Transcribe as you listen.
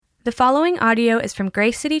The following audio is from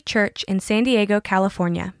Grace City Church in San Diego,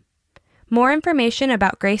 California. More information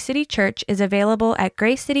about Grace City Church is available at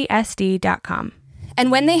gracecitysd.com.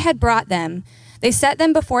 And when they had brought them, they set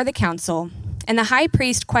them before the council, and the high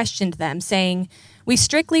priest questioned them, saying, "We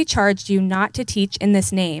strictly charged you not to teach in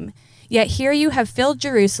this name, yet here you have filled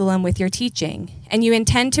Jerusalem with your teaching, and you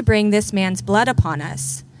intend to bring this man's blood upon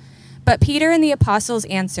us." But Peter and the apostles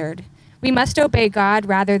answered, "We must obey God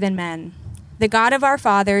rather than men. The God of our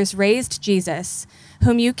fathers raised Jesus,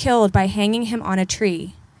 whom you killed by hanging him on a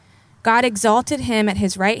tree. God exalted him at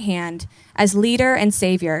his right hand as leader and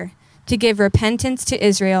savior, to give repentance to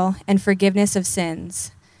Israel and forgiveness of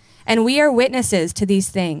sins. And we are witnesses to these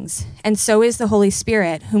things, and so is the Holy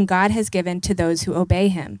Spirit, whom God has given to those who obey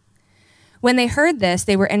him." When they heard this,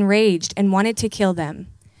 they were enraged and wanted to kill them.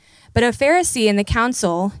 But a Pharisee in the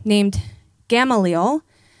council named Gamaliel,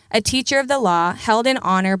 a teacher of the law, held in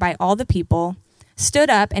honor by all the people, stood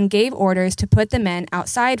up and gave orders to put the men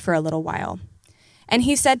outside for a little while. And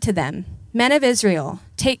he said to them, "Men of Israel,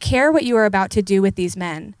 take care what you are about to do with these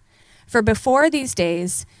men. For before these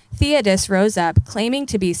days, Theudas rose up, claiming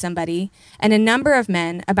to be somebody, and a number of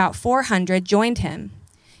men, about 400, joined him.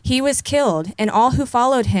 He was killed, and all who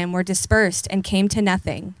followed him were dispersed and came to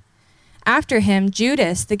nothing. After him,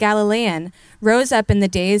 Judas the Galilean rose up in the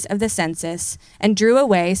days of the census and drew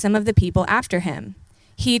away some of the people after him.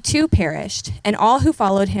 He too perished, and all who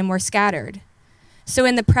followed him were scattered. So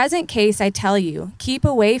in the present case, I tell you, keep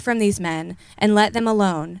away from these men and let them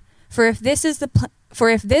alone. For if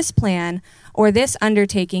this plan or this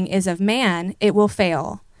undertaking is of man, it will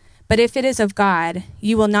fail. But if it is of God,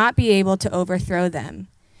 you will not be able to overthrow them.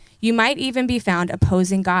 You might even be found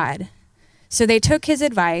opposing God." So they took his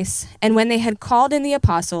advice, and when they had called in the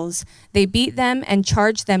apostles, they beat them and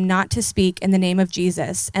charged them not to speak in the name of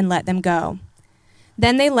Jesus, and let them go.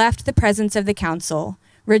 Then they left the presence of the council,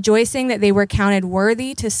 rejoicing that they were counted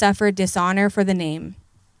worthy to suffer dishonor for the name.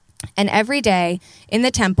 And every day in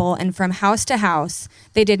the temple and from house to house,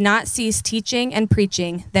 they did not cease teaching and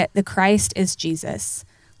preaching that the Christ is Jesus.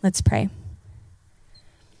 Let's pray.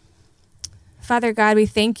 Father God, we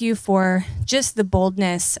thank you for just the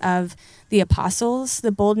boldness of the apostles,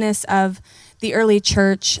 the boldness of the early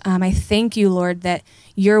church. I thank you, Lord, that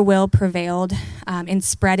your will prevailed in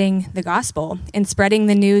spreading the gospel, in spreading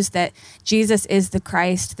the news that Jesus is the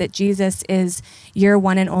Christ, that Jesus is your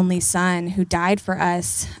one and only Son who died for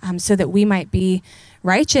us so that we might be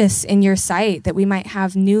righteous in your sight, that we might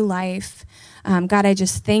have new life. God, I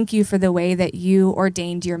just thank you for the way that you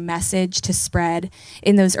ordained your message to spread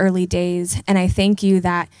in those early days. And I thank you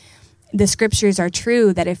that the scriptures are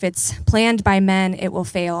true, that if it's planned by men, it will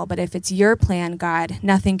fail. But if it's your plan, God,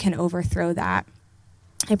 nothing can overthrow that.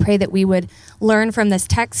 I pray that we would learn from this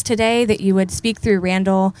text today, that you would speak through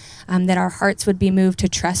Randall, that our hearts would be moved to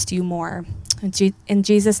trust you more. In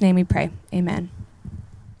Jesus' name we pray. Amen.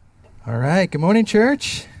 All right. Good morning,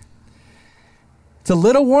 church. It's a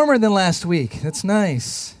little warmer than last week. That's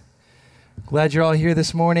nice. Glad you're all here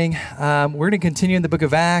this morning. We're going to continue in the book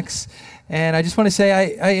of Acts. And I just want to say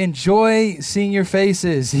I enjoy seeing your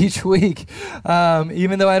faces each week.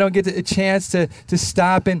 Even though I don't get a chance to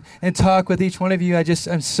stop and talk with each one of you,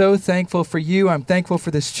 I'm so thankful for you. I'm thankful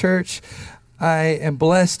for this church. I am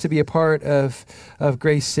blessed to be a part of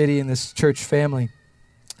Grace City and this church family.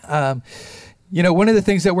 One of the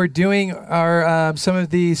things that we're doing are some of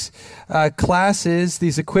these classes,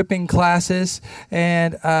 these equipping classes.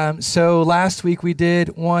 And so last week we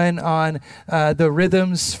did one on the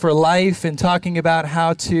rhythms for life and talking about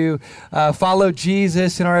how to follow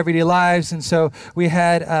Jesus in our everyday lives. And so we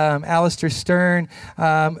had Alistair Stern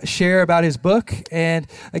share about his book. And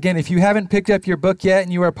again, if you haven't picked up your book yet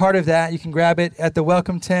and you are a part of that, you can grab it at the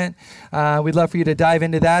welcome tent. We'd love for you to dive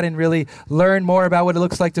into that and really learn more about what it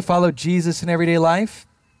looks like to follow Jesus in everyday life.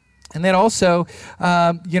 And then also,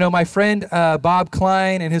 my friend Bob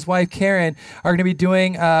Klein and his wife Karen are going to be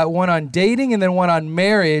doing one on dating and then one on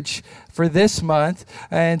marriage for this month.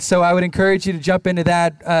 And so I would encourage you to jump into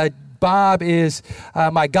that. Bob is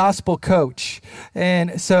my gospel coach.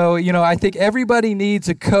 And so, I think everybody needs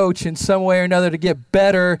a coach in some way or another to get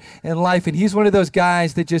better in life. And he's one of those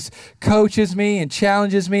guys that just coaches me and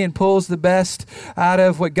challenges me and pulls the best out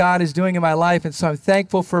of what God is doing in my life. And so I'm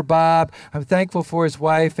thankful for Bob. I'm thankful for his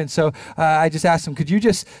wife. And so I just asked him, could you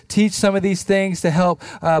just teach some of these things to help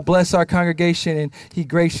bless our congregation? And he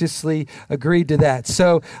graciously agreed to that.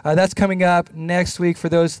 So that's coming up next week for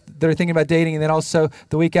those that are thinking about dating. And then also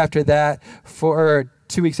the week after that, for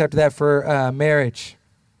 2 weeks after that for marriage.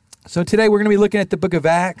 So today we're going to be looking at the book of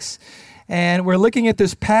Acts, and we're looking at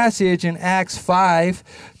this passage in Acts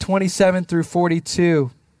 5:27 through 42.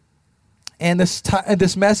 And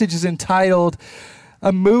this message is entitled,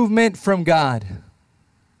 A Movement from God.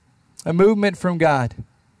 A movement from God.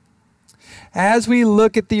 As we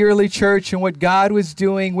look at the early church and what God was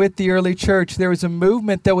doing with the early church, there was a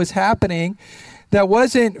movement that was happening that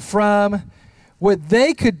wasn't from what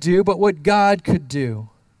they could do, but what God could do.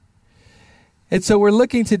 And so we're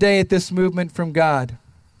looking today at this movement from God.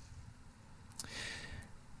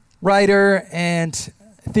 Writer and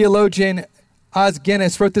theologian Os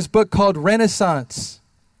Guinness wrote this book called Renaissance.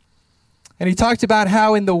 And he talked about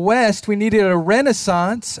how in the West we needed a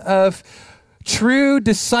renaissance of true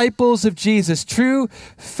disciples of Jesus, true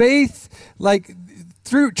faith,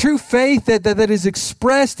 true faith that is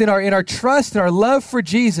expressed in our trust and our love for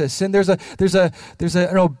Jesus. And there's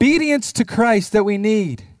an obedience to Christ that we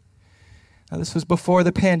need. Now, this was before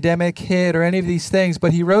the pandemic hit or any of these things,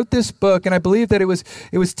 but he wrote this book, and I believe that it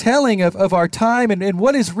was telling of our time and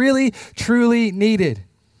what is really, truly needed.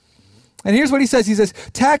 And here's what he says. He says,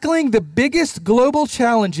 tackling the biggest global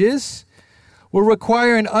challenges will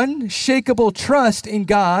require an unshakable trust in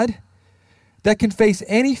God that can face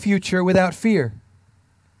any future without fear.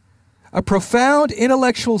 A profound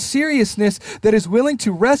intellectual seriousness that is willing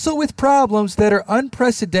to wrestle with problems that are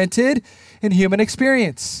unprecedented in human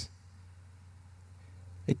experience.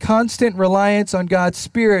 A constant reliance on God's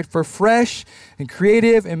Spirit for fresh and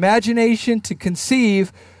creative imagination to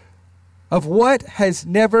conceive of what has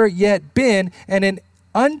never yet been, and an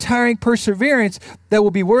untiring perseverance that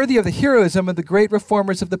will be worthy of the heroism of the great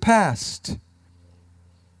reformers of the past.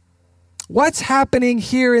 What's happening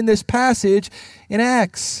here in this passage in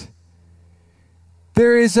Acts?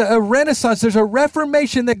 There is a renaissance, there's a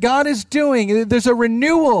reformation that God is doing. There's a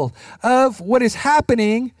renewal of what is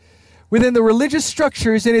happening within the religious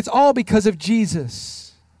structures, and it's all because of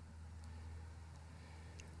Jesus.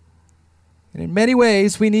 And in many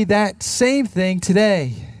ways, we need that same thing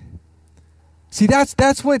today. See,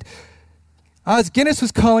 that's what Os Guinness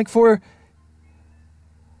was calling for,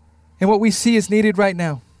 and what we see is needed right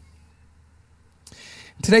now.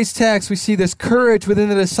 In today's text, we see this courage within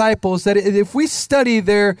the disciples that if we study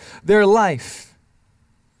their life,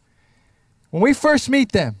 when we first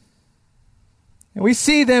meet them, and we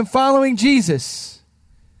see them following Jesus,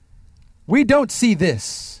 we don't see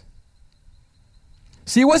this.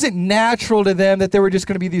 See, it wasn't natural to them that there were just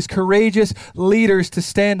going to be these courageous leaders to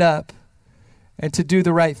stand up and to do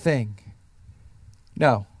the right thing.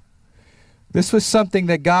 No. This was something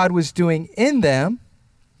that God was doing in them,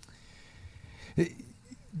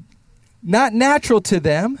 not natural to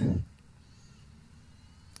them.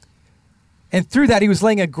 And through that, he was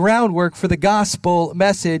laying a groundwork for the gospel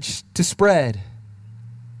message to spread.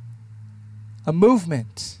 A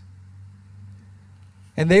movement.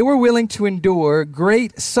 And they were willing to endure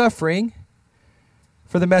great suffering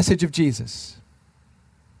for the message of Jesus.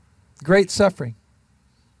 Great suffering.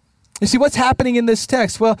 You see, what's happening in this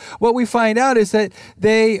text? Well, what we find out is that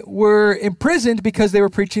they were imprisoned because they were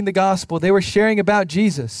preaching the gospel. They were sharing about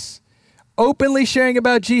Jesus. Openly sharing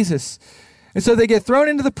about Jesus. And so they get thrown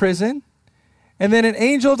into the prison, and then an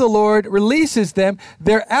angel of the Lord releases them.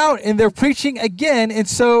 They're out and they're preaching again, and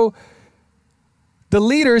so the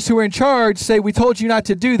leaders who are in charge say, we told you not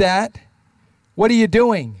to do that. What are you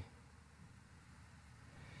doing?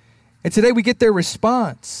 And today we get their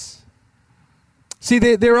response. See,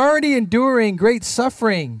 they're already enduring great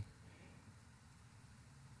suffering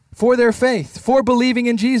for their faith, for believing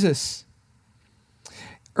in Jesus.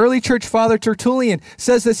 Early church father Tertullian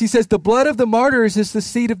says this. He says, the blood of the martyrs is the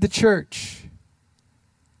seed of the church.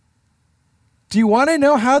 Do you want to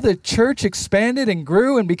know how the church expanded and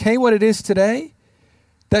grew and became what it is today?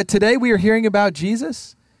 That today we are hearing about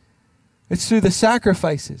Jesus? It's through the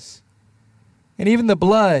sacrifices and even the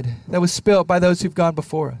blood that was spilt by those who've gone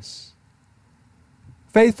before us.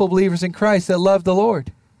 Faithful believers in Christ that love the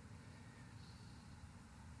Lord.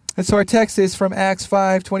 And so our text is from Acts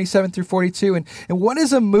 5, 27 through 42. And what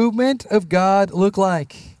does a movement of God look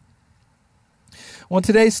like? Well, in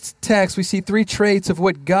today's text, we see three traits of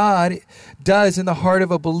what God does in the heart of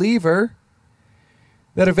a believer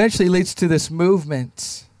that eventually leads to this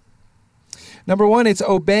movement. Number one, it's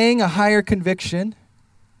obeying a higher conviction.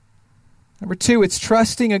 Number two, it's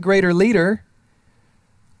trusting a greater leader.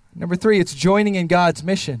 Number three, it's joining in God's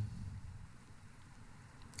mission.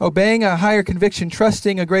 Obeying a higher conviction,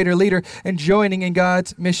 trusting a greater leader, and joining in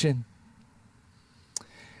God's mission.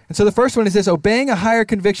 And so the first one is this, obeying a higher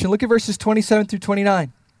conviction. Look at verses 27 through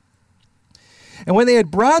 29. And when they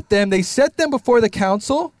had brought them, they set them before the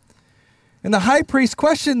council, and the high priest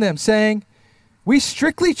questioned them, saying, we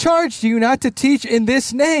strictly charged you not to teach in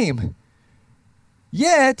this name.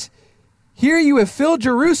 Yet, here you have filled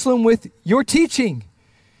Jerusalem with your teaching,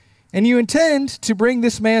 and you intend to bring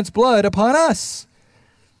this man's blood upon us."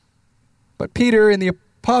 But Peter and the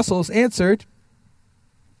apostles answered,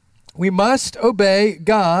 "We must obey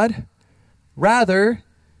God rather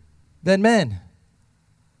than men."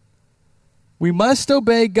 We must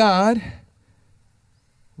obey God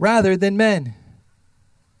rather than men.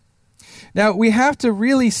 Now, we have to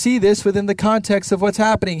really see this within the context of what's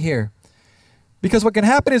happening here. Because what can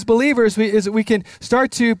happen as believers is we can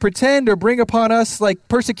start to pretend or bring upon us like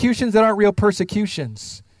persecutions that aren't real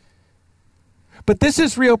persecutions. But this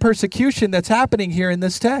is real persecution that's happening here in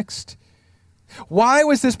this text. Why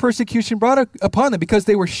was this persecution brought upon them? Because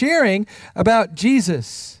they were sharing about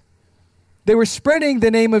Jesus. They were spreading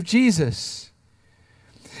the name of Jesus.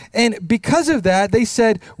 And because of that, they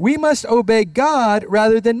said, "We must obey God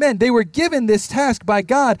rather than men." They were given this task by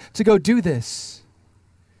God to go do this.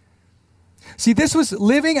 See, this was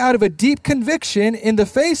living out of a deep conviction in the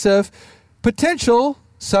face of potential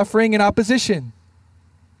suffering and opposition.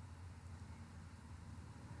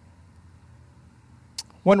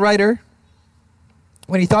 One writer,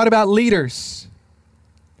 when he thought about leaders,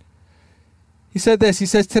 he said this. He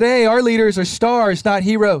says, "Today our leaders are stars, not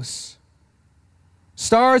heroes.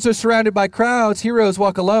 Stars are surrounded by crowds. Heroes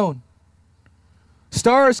walk alone.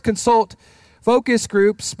 Stars consult focus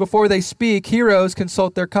groups before they speak. Heroes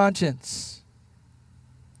consult their conscience."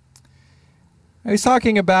 He's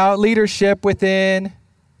talking about leadership within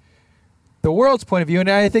the world's point of view, and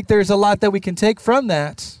I think there's a lot that we can take from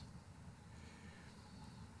that.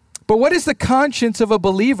 But what is the conscience of a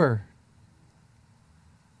believer?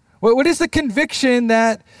 What is the conviction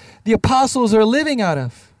that the apostles are living out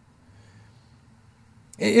of?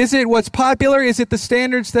 Is it what's popular? Is it the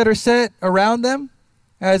standards that are set around them?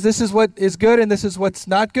 As this is what is good and this is what's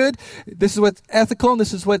not good? This is what's ethical and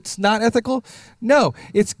this is what's not ethical? No,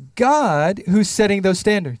 it's God who's setting those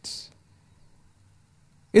standards.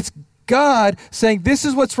 It's God saying this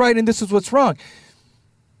is what's right and this is what's wrong.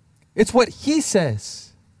 It's what He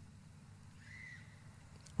says.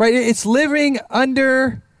 Right? It's living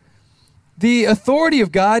under the authority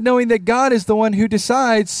of God, knowing that God is the one who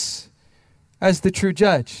decides as the true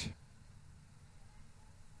judge.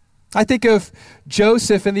 I think of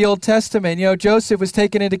Joseph in the Old Testament. You know, Joseph was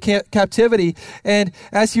taken into captivity, and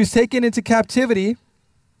as he was taken into captivity,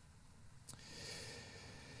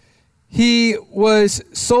 he was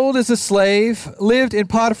sold as a slave, lived in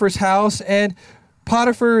Potiphar's house, and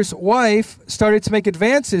Potiphar's wife started to make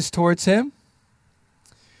advances towards him.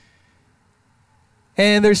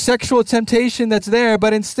 And there's sexual temptation that's there,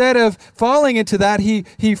 but instead of falling into that,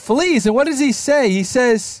 he flees. And what does he say? He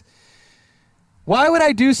says, "Why would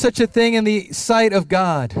I do such a thing in the sight of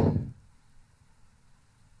God?"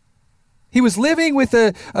 He was living with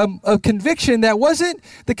a conviction that wasn't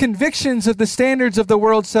the convictions of the standards of the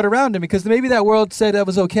world set around him, because maybe that world said that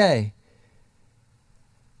was okay.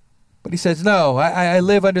 But he says, "No, I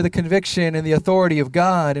live under the conviction and the authority of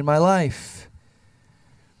God in my life."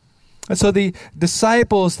 And so the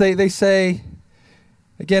disciples, they say,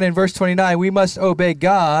 again in verse 29, "We must obey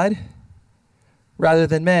God rather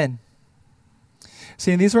than men."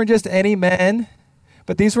 See, and these weren't just any men,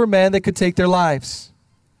 but these were men that could take their lives.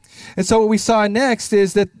 And so what we saw next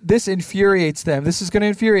is that this infuriates them. This is going to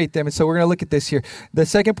infuriate them. And so we're going to look at this here. The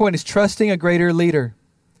second point is trusting a greater leader.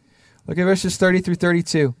 Look at verses 30 through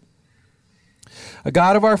 32. "A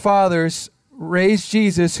God of our fathers raised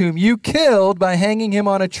Jesus, whom you killed by hanging him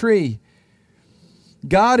on a tree.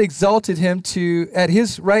 God exalted him at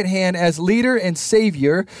his right hand as leader and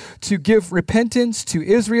savior to give repentance to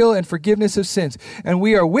Israel and forgiveness of sins. And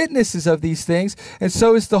we are witnesses of these things, and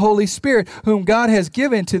so is the Holy Spirit, whom God has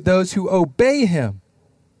given to those who obey him."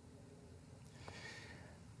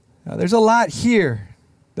 Now, there's a lot here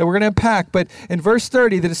that we're going to unpack, but in verse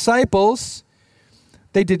 30, the disciples,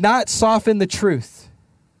 they did not soften the truth.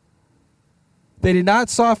 They did not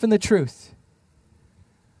soften the truth.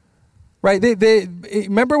 Right? They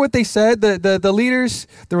remember what they said? The leaders,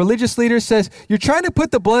 the religious leaders says, "You're trying to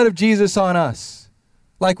put the blood of Jesus on us.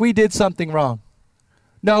 Like we did something wrong."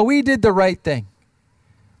 No, we did the right thing.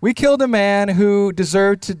 We killed a man who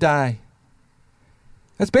deserved to die.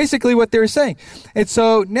 That's basically what they're saying. And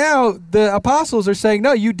so now the apostles are saying,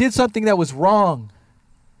 "No, you did something that was wrong.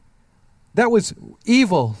 That was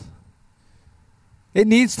evil. It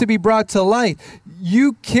needs to be brought to light.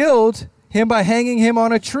 You killed him by hanging him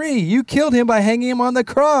on a tree. You killed him by hanging him on the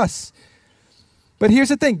cross. But here's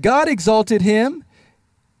the thing. God exalted him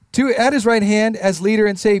at his right hand as leader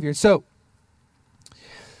and savior." So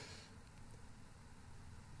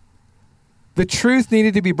the truth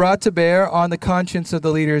needed to be brought to bear on the conscience of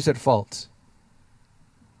the leaders at fault.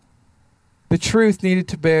 The truth needed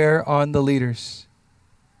to bear on the leaders.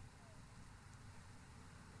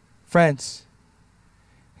 Friends,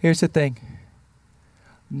 here's the thing.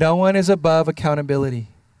 No one is above accountability.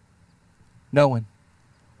 No one.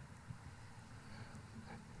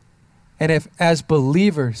 And if, as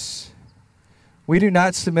believers, we do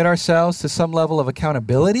not submit ourselves to some level of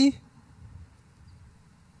accountability,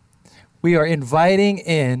 we are inviting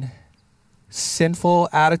in sinful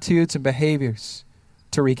attitudes and behaviors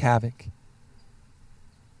to wreak havoc.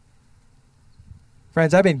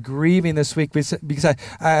 Friends, I've been grieving this week because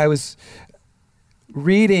I was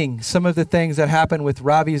reading some of the things that happened with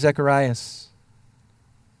Ravi Zacharias,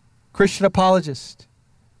 Christian apologist.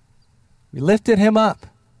 We lifted him up.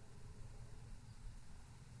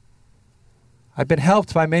 I've been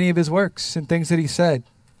helped by many of his works and things that he said.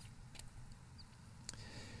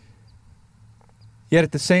 Yet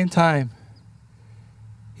at the same time,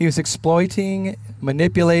 he was exploiting,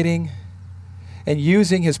 manipulating, and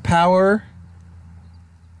using his power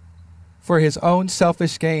for his own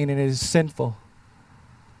selfish gain, and it is sinful.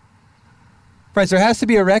 Friends, there has to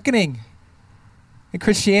be a reckoning in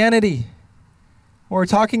Christianity when we're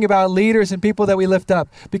talking about leaders and people that we lift up,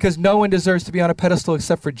 because no one deserves to be on a pedestal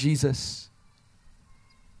except for Jesus.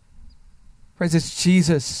 Friends, it's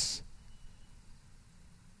Jesus.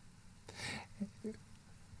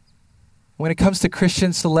 When it comes to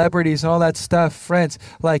Christian celebrities and all that stuff, friends,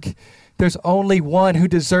 like, there's only one who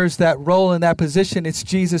deserves that role and that position. It's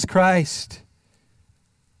Jesus Christ.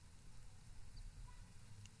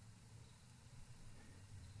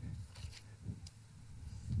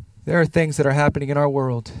 There are things that are happening in our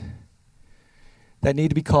world that need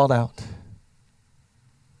to be called out.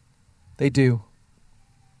 They do.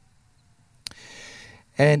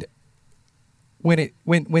 And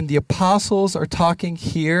when the apostles are talking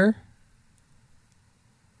here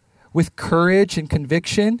with courage and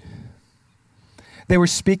conviction, they were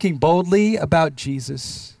speaking boldly about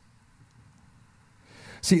Jesus.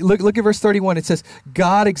 See, look at verse 31. It says,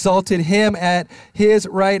 God exalted him at his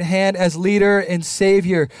right hand as leader and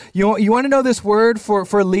savior. You want to know this word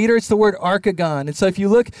for leader? It's the word archegon. And so if you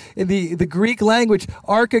look in the Greek language,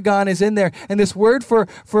 archegon is in there. And this word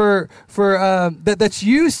that's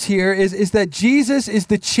used here is that Jesus is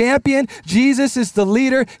the champion. Jesus is the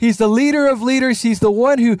leader. He's the leader of leaders. He's the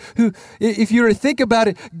one who, if you were to think about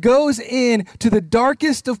it, goes in to the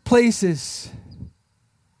darkest of places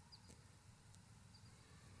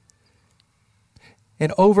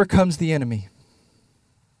and overcomes the enemy.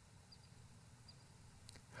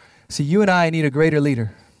 See, you and I need a greater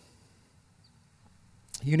leader.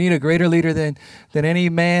 You need a greater leader than any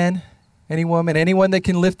man, any woman, anyone that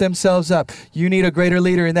can lift themselves up. You need a greater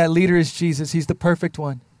leader, and that leader is Jesus. He's the perfect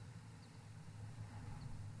one.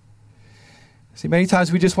 See, many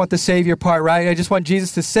times we just want the Savior part, right? I just want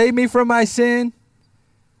Jesus to save me from my sin.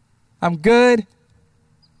 I'm good.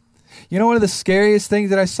 You know, one of the scariest things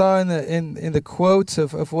that I saw in the quotes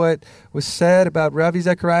of what was said about Ravi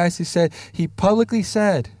Zacharias, he publicly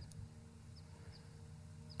said,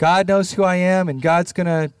 God knows who I am, and God's going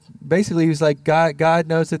to, basically he was like, God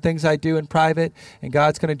knows the things I do in private, and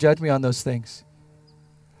God's going to judge me on those things.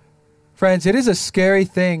 Friends, it is a scary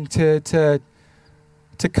thing to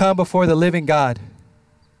come before the living God.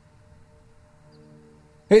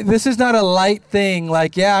 This is not a light thing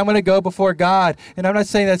like, yeah, I'm going to go before God. And I'm not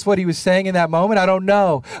saying that's what he was saying in that moment. I don't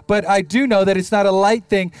know. But I do know that it's not a light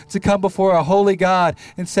thing to come before a holy God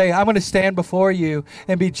and say, I'm going to stand before you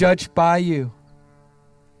and be judged by you.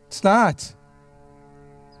 It's not.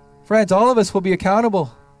 Friends, all of us will be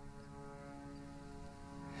accountable.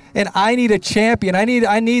 And I need a champion. I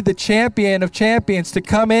need the champion of champions to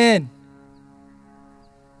come in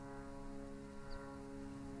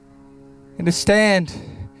and to stand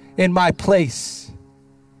in my place.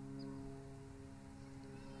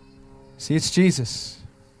 See, it's Jesus.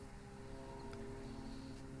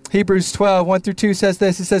 Hebrews 12, 1-2 says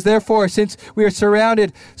this. It says, therefore, since we are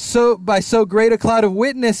surrounded by so great a cloud of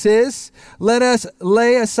witnesses, let us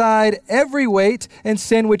lay aside every weight and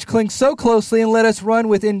sin which clings so closely, and let us run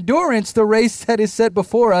with endurance the race that is set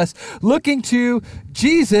before us, looking to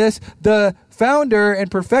Jesus, the founder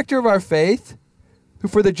and perfecter of our faith, who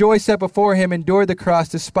for the joy set before him endured the cross,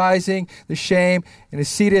 despising the shame, and is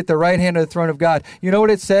seated at the right hand of the throne of God. You know what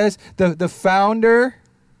it says? The founder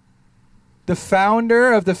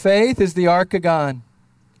of the faith is the archegon.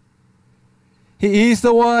 He's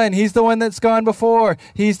the one that's gone before.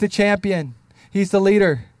 He's the champion. He's the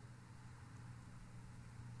leader.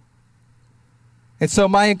 And so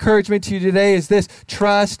my encouragement to you today is this: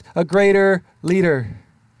 trust a greater leader.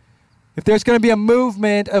 If there's going to be a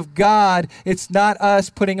movement of God, it's not us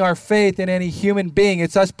putting our faith in any human being.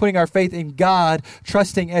 It's us putting our faith in God,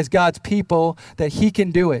 trusting as God's people that he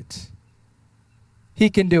can do it. he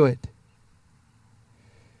can do it.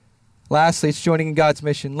 Lastly, it's joining in God's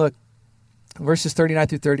mission. Look, verses 39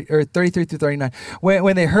 through 30, or 33 through 39.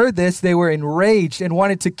 When they heard this, they were enraged and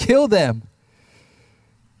wanted to kill them.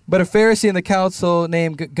 But a Pharisee in the council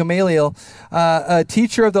named Gamaliel, a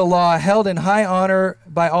teacher of the law, held in high honor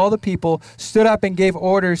by all the people, stood up and gave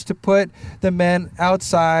orders to put the men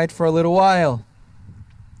outside for a little while.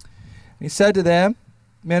 He said to them,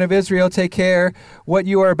 "Men of Israel, take care what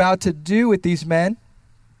you are about to do with these men.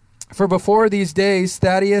 For before these days,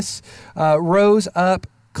 Thaddeus rose up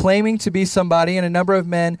claiming to be somebody, and a number of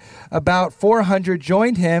men, about 400,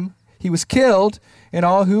 joined him. He was killed, and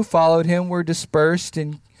all who followed him were dispersed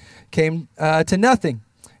and came to nothing.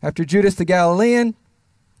 After Judas the Galilean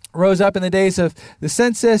rose up in the days of the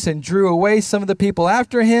census and drew away some of the people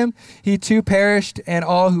after him, he too perished, and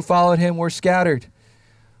all who followed him were scattered.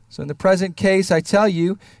 So in the present case, I tell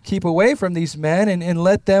you, keep away from these men and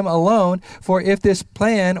let them alone. For if this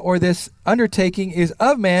plan or this undertaking is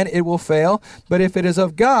of man, it will fail. But if it is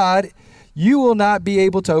of God, you will not be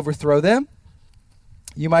able to overthrow them.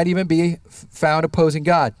 You might even be found opposing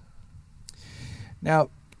God." Now,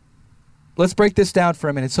 let's break this down for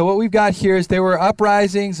a minute. So what we've got here is there were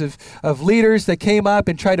uprisings of leaders that came up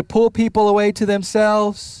and tried to pull people away to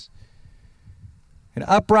themselves. An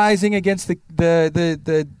uprising against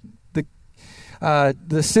the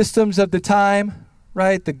systems of the time,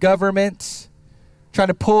 right? The government trying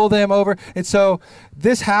to pull them over. And so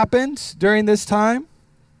this happened during this time.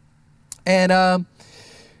 And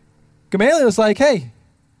Gamaliel was like, hey,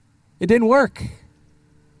 it didn't work.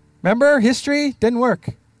 Remember, history didn't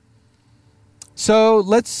work. So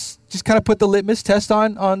let's just kind of put the litmus test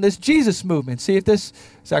on this Jesus movement, see if this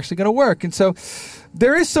is actually going to work. And so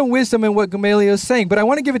there is some wisdom in what Gamaliel is saying, but I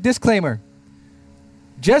want to give a disclaimer.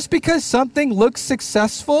 Just because something looks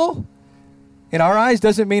successful in our eyes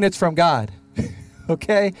doesn't mean it's from God,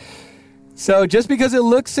 okay? So just because it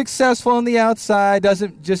looks successful on the outside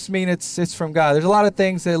doesn't just mean it's from God. There's a lot of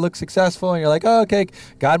things that look successful, and you're like, oh, okay,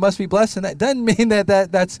 God must be blessing. That doesn't mean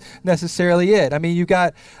that's necessarily it. I mean, you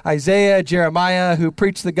got Isaiah, Jeremiah, who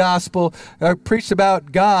preached the gospel, or preached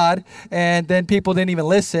about God, and then people didn't even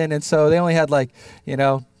listen, and so they only had like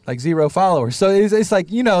 0 followers. So it's like,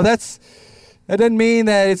 that doesn't mean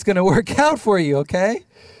that it's going to work out for you, okay?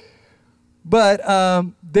 But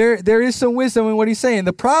there is some wisdom in what he's saying.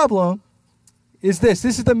 The problem is this.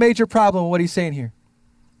 This is the major problem of what he's saying here.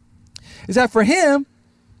 Is that for him,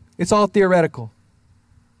 it's all theoretical.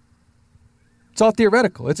 It's all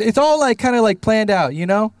theoretical. It's all kind of planned out,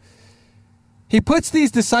 He puts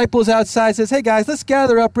these disciples outside, says, hey guys, let's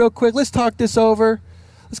gather up real quick. Let's talk this over.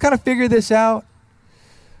 Let's kind of figure this out.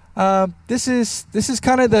 This is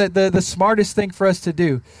kind of the smartest thing for us to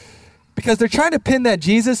do, because they're trying to pin that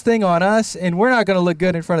Jesus thing on us, and we're not going to look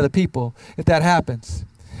good in front of the people if that happens.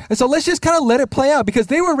 And so let's just kind of let it play out, because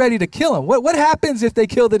they were ready to kill him. What happens if they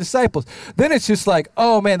kill the disciples? Then it's just like,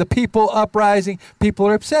 oh man, the people uprising, people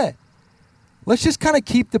are upset. Let's just kind of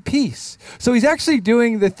keep the peace. So he's actually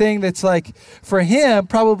doing the thing that's for him,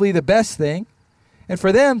 probably the best thing, and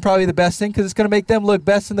for them, probably the best thing, because it's going to make them look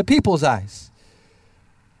best in the people's eyes.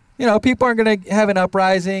 People aren't going to have an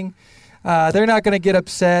uprising. They're not going to get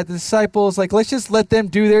upset. The disciples, let's just let them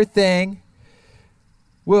do their thing.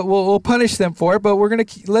 We'll punish them for it, but we're going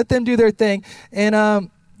to let them do their thing.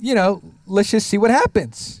 And, let's just see what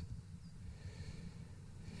happens.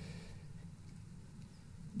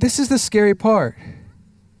 This is the scary part.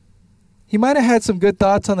 He might have had some good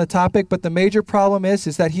thoughts on the topic, but the major problem is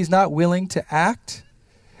that he's not willing to act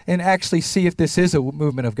and actually see if this is a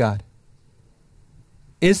movement of God.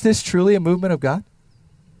 Is this truly a movement of God?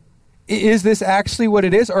 Is this actually what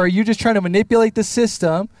it is? Or are you just trying to manipulate the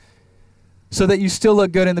system so that you still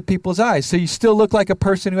look good in the people's eyes, so you still look like a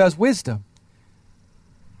person who has wisdom?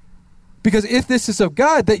 Because if this is of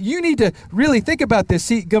God, that you need to really think about this.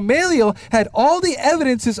 See, Gamaliel had all the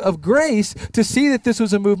evidences of grace to see that this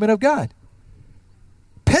was a movement of God.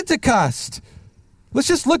 Pentecost. Let's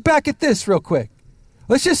just look back at this real quick.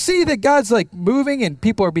 Let's just see that God's moving and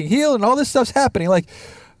people are being healed and all this stuff's happening.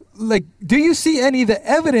 Do you see any of the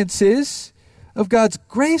evidences of God's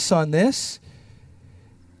grace on this?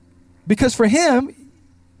 Because for him,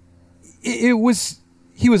 he was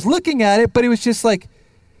looking at it, but it was just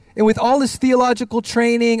and with all his theological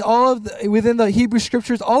training, within the Hebrew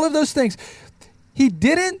scriptures, all of those things, he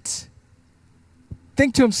didn't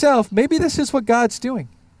think to himself, maybe this is what God's doing.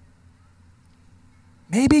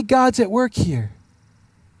 Maybe God's at work here.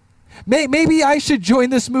 Maybe I should join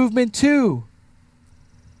this movement too.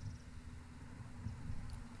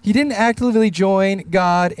 He didn't actively join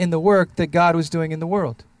God in the work that God was doing in the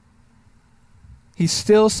world. He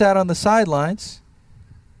still sat on the sidelines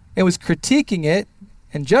and was critiquing it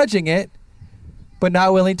and judging it, but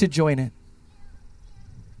not willing to join it.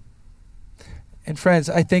 And friends,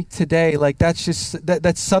 I think today,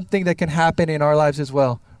 that's something that can happen in our lives as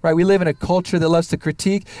well, right? We live in a culture that loves to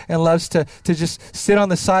critique and loves to just sit on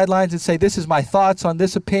the sidelines and say, this is my thoughts on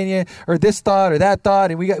this opinion or this thought or that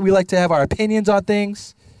thought. And we like to have our opinions on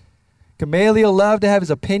things. Gamaliel loved to have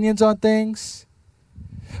his opinions on things.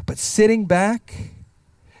 But sitting back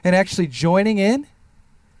and actually joining in,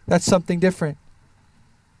 that's something different.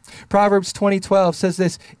 Proverbs 20:12 says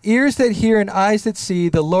this, ears that hear and eyes that see,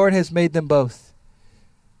 the Lord has made them both.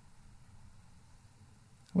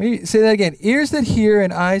 Let me say that again. Ears that hear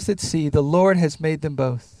and eyes that see, the Lord has made them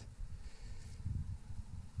both.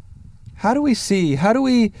 How do we see? How do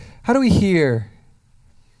we hear?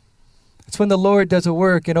 It's when the Lord does a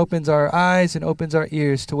work and opens our eyes and opens our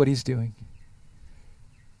ears to what he's doing.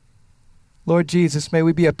 Lord Jesus, may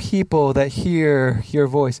we be a people that hear your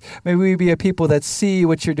voice. May we be a people that see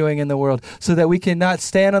what you're doing in the world so that we can not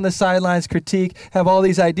stand on the sidelines, critique, have all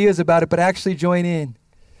these ideas about it, but actually join in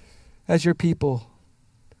as your people.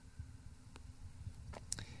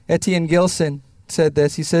 Etienne Gilson said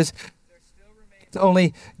this. He says, there still remains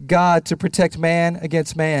only God to protect man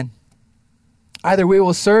against man. Either we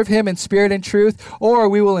will serve him in spirit and truth, or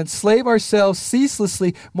we will enslave ourselves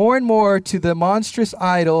ceaselessly more and more to the monstrous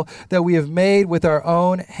idol that we have made with our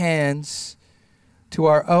own hands, to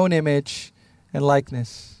our own image and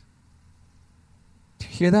likeness. Do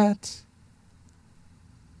you hear that?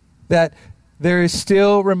 That there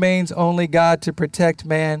still remains only God to protect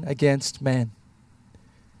man against man.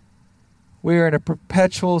 We are in a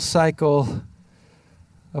perpetual cycle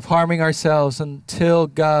of harming ourselves until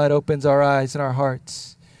God opens our eyes and our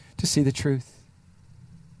hearts to see the truth.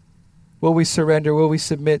 Will we surrender? Will we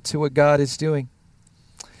submit to what God is doing?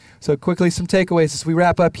 So quickly, some takeaways as we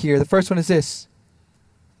wrap up here. The first one is this.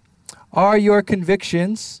 Are your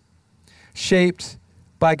convictions shaped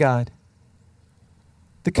by God?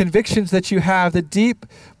 The convictions that you have, the deep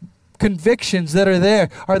convictions that are there,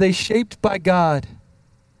 are they shaped by God?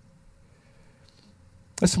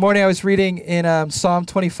 This morning I was reading in Psalm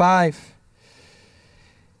 25.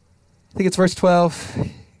 I think it's verse 12.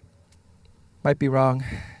 Might be wrong.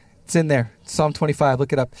 It's in there. Psalm 25.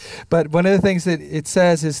 Look it up. But one of the things that it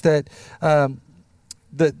says is that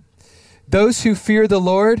those who fear the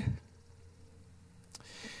Lord,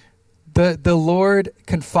 the Lord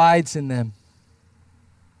confides in them.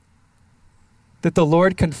 That the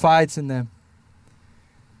Lord confides in them.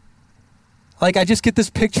 Like I just get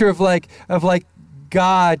this picture of like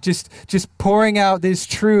God just pouring out this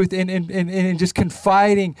truth and just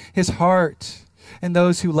confiding his heart in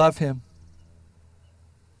those who love him.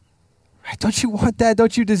 Right? Don't you want that?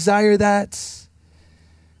 Don't you desire that?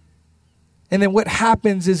 And then what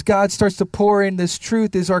happens is God starts to pour in this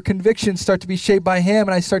truth as our convictions start to be shaped by him,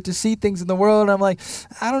 and I start to see things in the world and I'm like,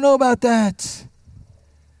 I don't know about that.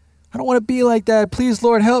 I don't want to be like that. Please,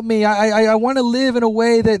 Lord, help me. I want to live in a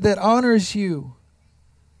way that honors you.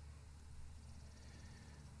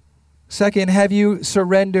 Second, have you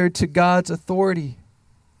surrendered to God's authority?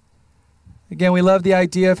 Again, we love the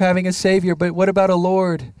idea of having a Savior, but what about a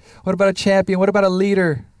Lord? What about a champion? What about a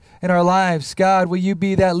leader in our lives? God, will you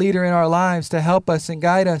be that leader in our lives to help us and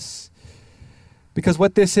guide us? Because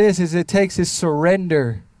what this is it takes is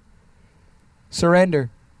surrender. Surrender.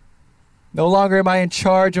 No longer am I in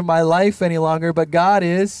charge of my life any longer, but God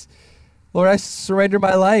is. Lord, I surrender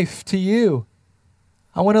my life to you.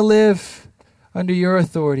 I want to live under your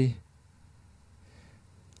authority.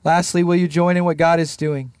 Lastly, will you join in what God is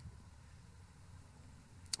doing?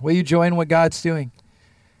 Will you join what God's doing?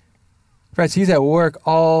 Friends, he's at work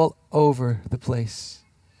all over the place.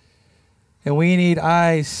 And we need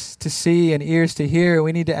eyes to see and ears to hear.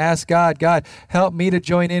 We need to ask God, God, help me to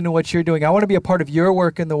join in what you're doing. I want to be a part of your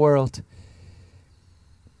work in the world.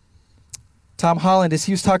 Tom Holland, as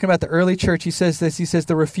he was talking about the early church, he says this. He says,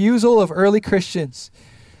 the refusal of early Christians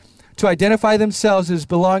to identify themselves as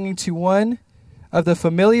belonging to one of the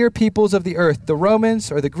familiar peoples of the earth, the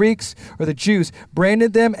Romans or the Greeks or the Jews,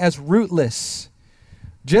 branded them as rootless,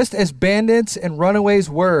 just as bandits and runaways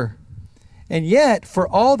were. And yet, for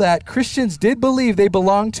all that, Christians did believe they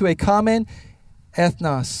belonged to a common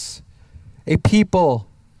ethnos, a people.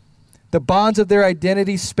 The bonds of their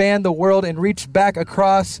identity spanned the world and reached back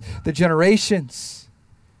across the generations.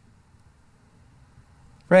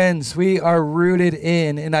 Friends, we are rooted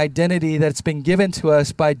in an identity that's been given to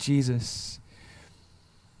us by Jesus.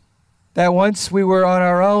 That once we were on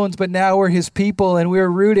our own, but now we're his people and we're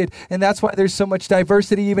rooted. And that's why there's so much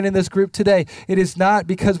diversity even in this group today. It is not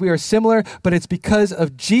because we are similar, but it's because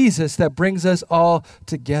of Jesus that brings us all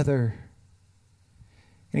together.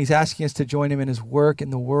 And he's asking us to join him in his work in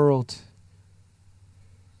the world.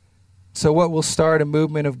 So what will start a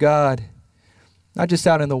movement of God, not just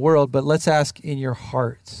out in the world, but let's ask in your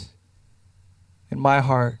heart, in my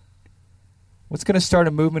heart. What's going to start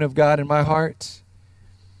a movement of God in my heart?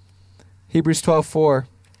 Hebrews 12:4,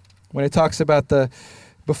 when it talks about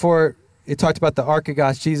before it talked about the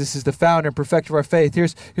Archegos, Jesus is the founder and perfecter of our faith.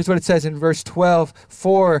 Here's what it says in verse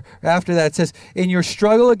 12:4. After that, it says, in your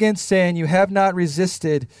struggle against sin, you have not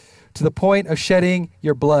resisted to the point of shedding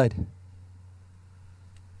your blood.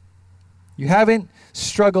 You haven't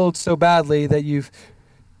struggled so badly that you've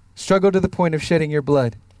struggled to the point of shedding your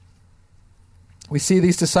blood. We see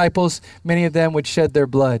these disciples, many of them would shed their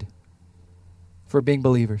blood for being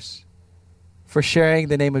believers, for sharing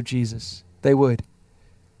the name of Jesus. They would.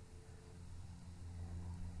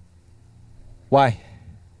 Why?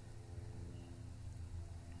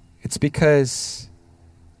 It's because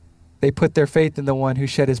they put their faith in the one who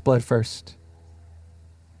shed his blood first.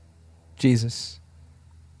 Jesus.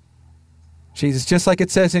 Jesus, just like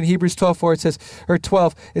it says in Hebrews 12:4,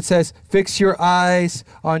 it says, fix your eyes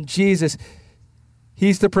on Jesus.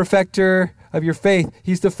 He's the perfecter of your faith.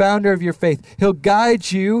 He's the founder of your faith. He'll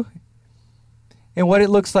guide you in what it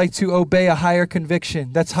looks like to obey a higher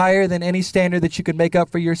conviction that's higher than any standard that you could make up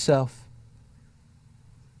for yourself.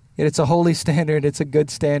 Yet it's a holy standard. It's a good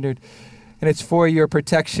standard. And it's for your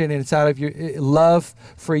protection, and it's out of your love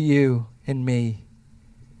for you and me.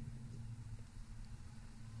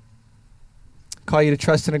 Call you to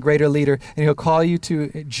trust in a greater leader, and he'll call you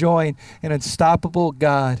to join an unstoppable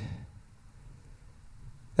God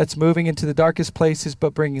that's moving into the darkest places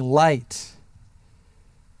but bringing light.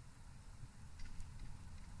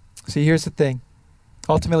 See, here's the thing.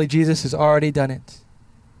 Ultimately, Jesus has already done it.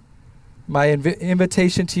 My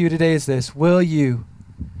invitation to you today is this. Will you,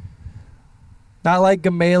 not like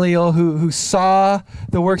Gamaliel who saw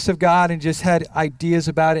the works of God and just had ideas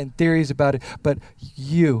about it and theories about it, but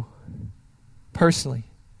you, personally,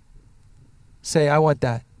 say, I want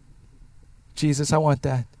that. Jesus, I want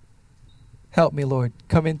that. Help me, Lord.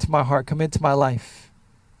 Come into my heart. Come into my life.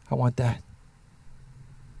 I want that.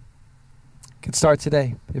 It can start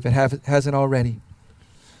today if it hasn't already.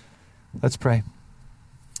 Let's pray.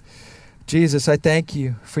 Jesus, I thank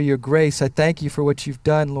you for your grace. I thank you for what you've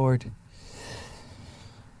done, Lord.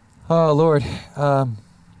 Oh, Lord,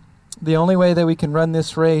 the only way that we can run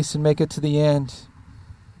this race and make it to the end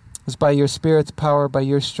is by your Spirit's power, by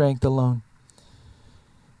your strength alone.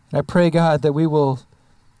 And I pray, God, that we will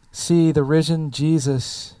see the risen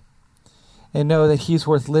Jesus and know that he's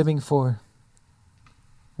worth living for,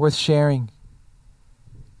 worth sharing.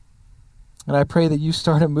 And I pray that you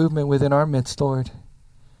start a movement within our midst, Lord.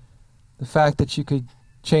 The fact that you could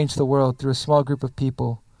change the world through a small group of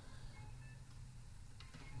people,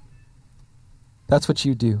 that's what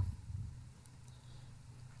you do.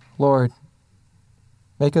 Lord,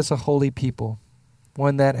 make us a holy people,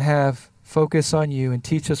 one that have focus on you, and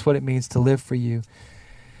teach us what it means to live for you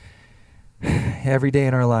every day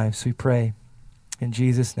in our lives. We pray in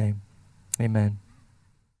Jesus' name. Amen.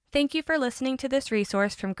 Thank you for listening to this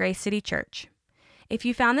resource from Grace City Church. If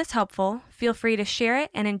you found this helpful, feel free to share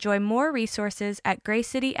it and enjoy more resources at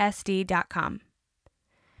gracecitysd.com.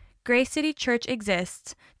 Grace City Church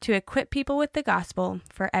exists to equip people with the gospel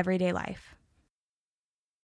for everyday life.